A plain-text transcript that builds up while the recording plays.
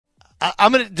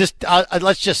I'm going to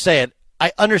let's just say it.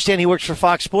 I understand he works for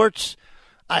Fox Sports.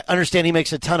 I understand he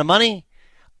makes a ton of money.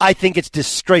 I think it's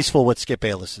disgraceful what Skip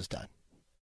Bayless has done.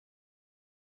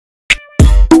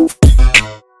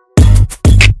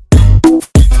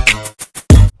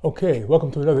 Okay,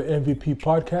 welcome to another MVP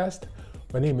podcast.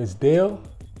 My name is Dale,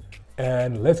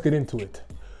 and let's get into it.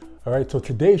 All right, so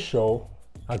today's show,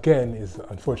 again, is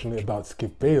unfortunately about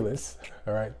Skip Bayless,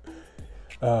 all right?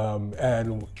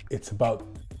 And it's about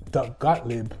Doug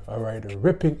Gotlieb, all right,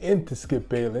 ripping into Skip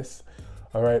Bayless,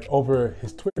 all right, over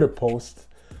his Twitter post.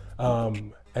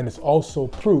 And it's also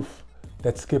proof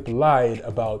that Skip lied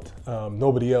about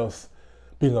nobody else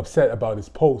being upset about his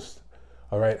post,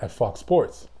 all right, at Fox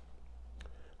Sports.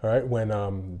 All right, when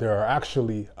there are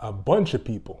actually a bunch of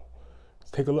people.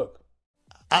 Let's take a look.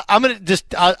 I'm going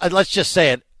to let's just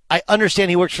say it. I understand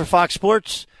he works for Fox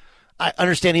Sports. I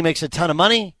understand he makes a ton of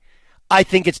money. I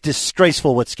think it's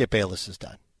disgraceful what Skip Bayless has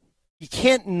done. You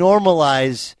can't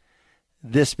normalize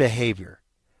this behavior,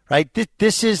 right?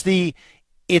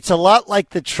 It's a lot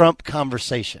like the Trump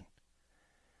conversation.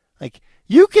 Like,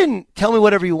 you can tell me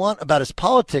whatever you want about his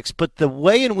politics, but the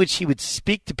way in which he would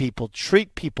speak to people,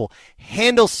 treat people,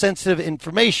 handle sensitive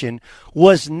information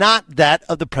was not that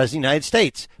of the President of the United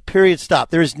States. Period.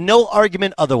 Stop. There is no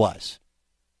argument otherwise.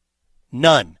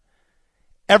 None.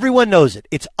 Everyone knows it.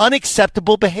 It's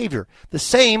unacceptable behavior. The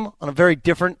same, on a very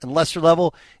different and lesser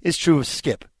level, is true of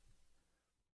Skip.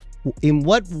 In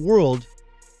what world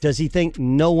does he think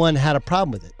no one had a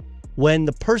problem with it, when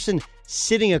the person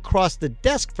sitting across the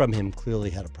desk from him clearly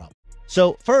had a problem?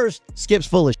 So first, Skip's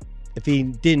full of shit. If he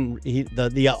didn't,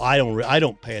 I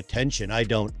don't pay attention. I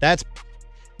don't.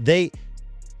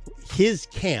 His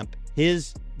camp,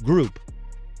 his group,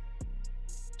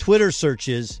 Twitter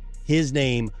searches his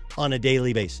name on a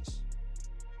daily basis.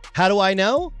 How do I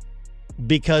know?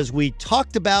 Because we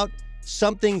talked about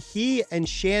something he and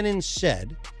Shannon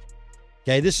said.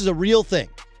 Okay, this is a real thing.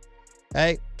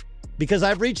 Okay, because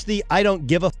I've reached the I don't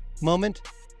give a moment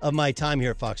of my time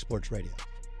here at Fox Sports Radio.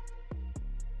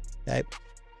 Okay,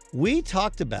 we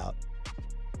talked about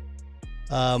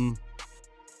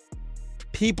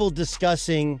people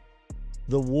discussing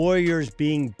the Warriors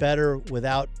being better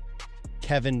without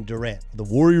Kevin Durant. The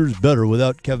Warriors better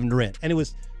without Kevin Durant. And it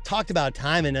was talked about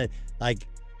time and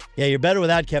yeah, you're better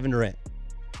without Kevin Durant.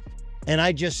 And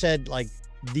I just said,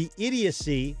 the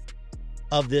idiocy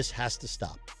of this has to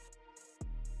stop.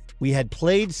 We had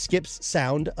played Skip's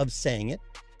sound of saying it,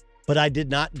 but I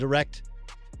did not direct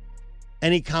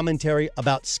any commentary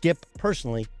about Skip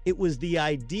personally. It was the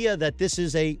idea that this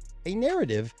is a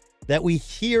narrative that we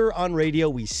hear on radio,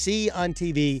 we see on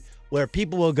TV, where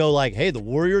people will go like, hey, the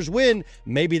Warriors win.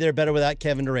 Maybe they're better without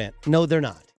Kevin Durant. No, they're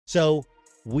not. So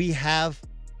we have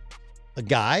a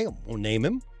guy, we'll name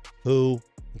him, who,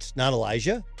 it's not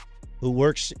Elijah, who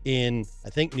works in, I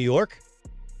think, New York.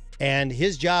 And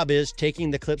his job is taking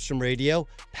the clips from radio,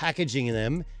 packaging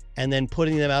them, and then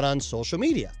putting them out on social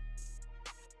media.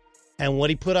 And what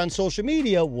he put on social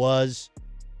media was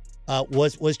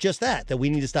just that we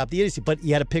need to stop the idiocy. But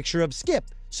he had a picture of Skip.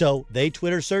 So they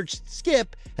Twitter searched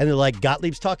Skip, and they're like,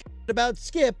 Gotlieb's talking about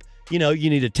Skip. You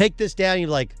need to take this down. You're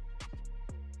like,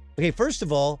 okay, first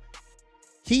of all,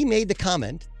 he made the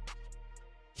comment.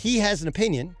 He has an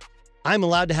opinion. I'm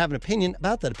allowed to have an opinion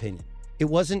about that opinion. It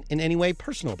wasn't in any way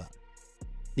personal about it.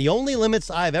 The only limits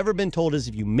I've ever been told is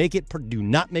if you do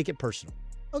not make it personal.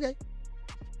 Okay.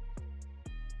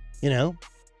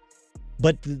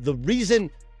 But the reason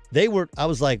I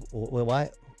was like, well,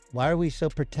 why are we so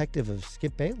protective of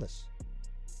Skip Bayless?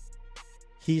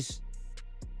 He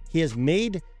has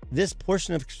made this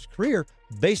portion of his career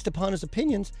based upon his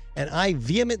opinions, and I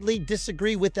vehemently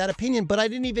disagree with that opinion, but I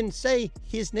didn't even say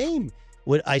his name.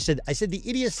 I said the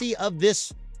idiocy of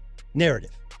this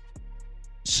narrative.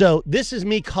 So this is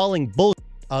me calling bullshit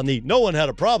on the no one had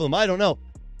a problem. I don't know.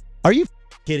 Are you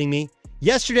kidding me?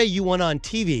 Yesterday you went on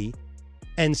TV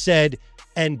and said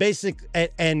and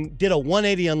did a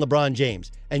 180 on LeBron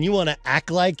James, and you want to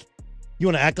act like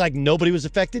nobody was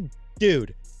affected?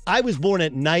 Dude, I was born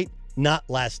at night, not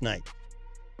last night.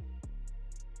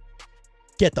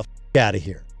 Get the out of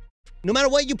here. No matter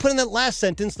what you put in that last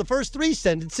sentence, the first three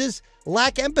sentences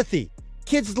lack empathy.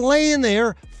 Kid's laying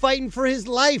there fighting for his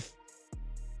life.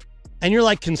 And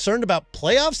you're concerned about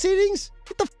playoff seedings?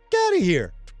 Get the out of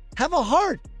here. Have a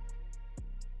heart.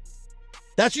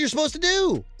 That's what you're supposed to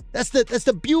do. That's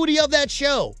the beauty of that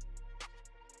show.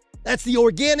 That's the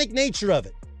organic nature of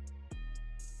it.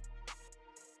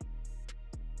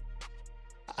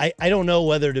 I don't know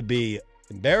whether to be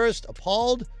embarrassed,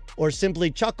 appalled, or simply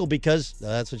chuckle, because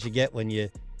that's what you get when you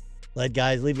leave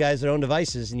guys to their own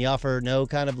devices, and you offer no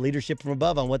kind of leadership from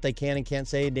above on what they can and can't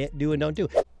say, do and don't do.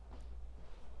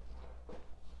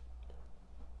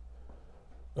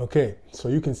 Okay, so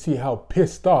you can see how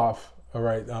pissed off, all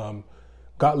right,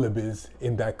 Gotlieb is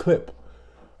in that clip,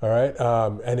 all right?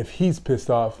 And if he's pissed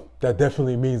off, that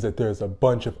definitely means that there's a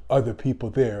bunch of other people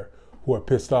there who are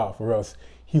pissed off, or else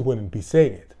he wouldn't be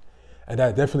saying it. And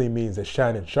that definitely means that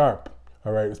Shannon Sharpe,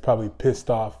 all right, is probably pissed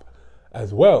off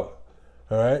as well,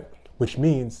 all right? Which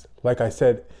means, like I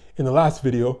said in the last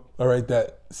video, all right,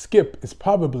 that Skip is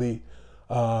probably,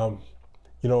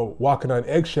 walking on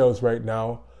eggshells right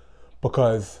now,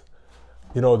 because,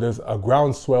 there's a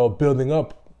groundswell building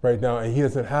up right now, and he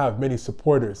doesn't have many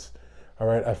supporters, all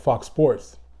right, at Fox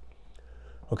Sports.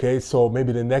 Okay, so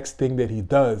maybe the next thing that he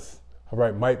does, all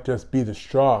right, might just be the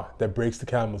straw that breaks the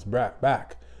camel's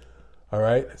back, all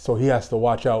right? So he has to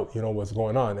watch out, what's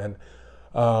going on. And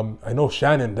I know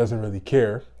Shannon doesn't really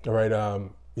care, all right?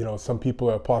 Some people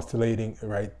are postulating,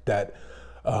 right, that,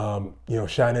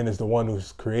 Shannon is the one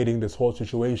who's creating this whole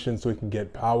situation so he can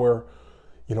get power,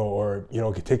 or,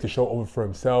 could take the show over for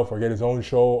himself or get his own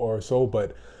show or so.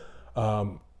 But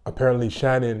apparently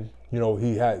Shannon,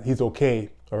 he's okay,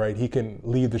 all right? He can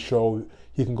leave the show,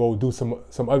 he can go do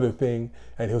some other thing,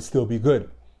 and he'll still be good.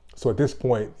 So at this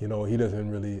point, it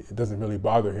doesn't really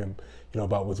bother him,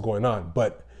 about what's going on.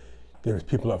 But there's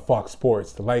people at Fox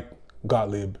Sports, like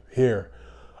Gotlieb here,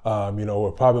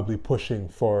 are probably pushing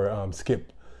for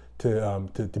Skip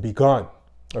to be gone,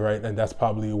 all right? And that's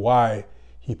probably why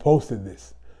he posted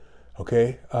this.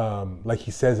 Okay, like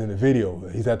he says in the video,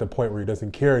 he's at the point where he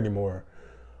doesn't care anymore,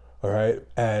 all right?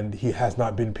 And he has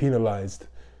not been penalized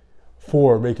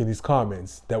for making these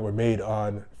comments that were made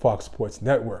on Fox Sports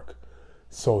Network.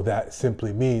 So that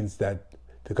simply means that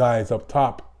the guys up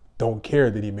top don't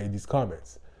care that he made these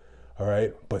comments, all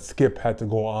right? But Skip had to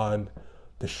go on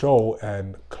the show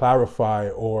and clarify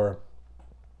or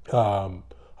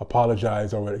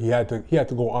apologize, or he had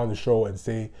to go on the show and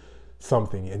say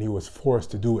something, and he was forced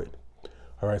to do it.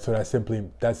 All right, so that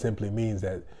simply means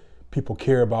that people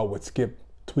care about what Skip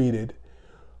tweeted.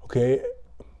 Okay,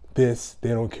 they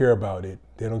don't care about it.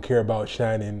 They don't care about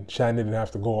Shannon. Shannon didn't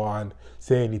have to go on,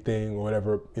 say anything or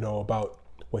whatever, about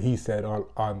what he said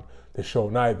on the show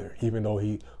neither, even though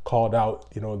he called out,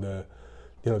 the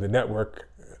network.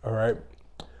 All right.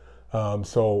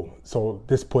 So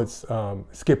this puts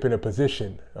Skip in a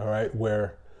position, all right,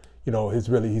 where,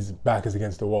 his back is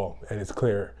against the wall, and it's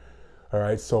clear. All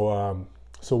right.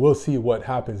 So we'll see what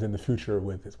happens in the future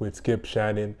with Skip,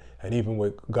 Shannon, and even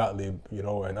with Gotlieb,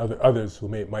 and others who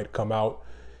might come out,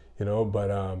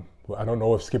 but I don't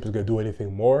know if Skip is going to do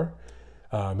anything more.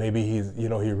 Maybe he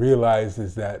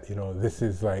realizes that, this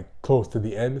is like close to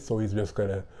the end, so he's just going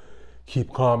to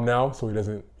keep calm now, so he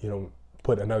doesn't,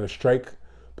 put another strike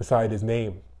beside his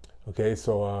name. Okay,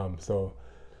 so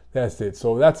that's it.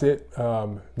 So that's it.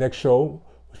 Next show will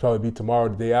probably be tomorrow,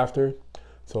 the day after.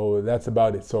 So that's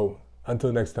about it. So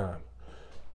until next time.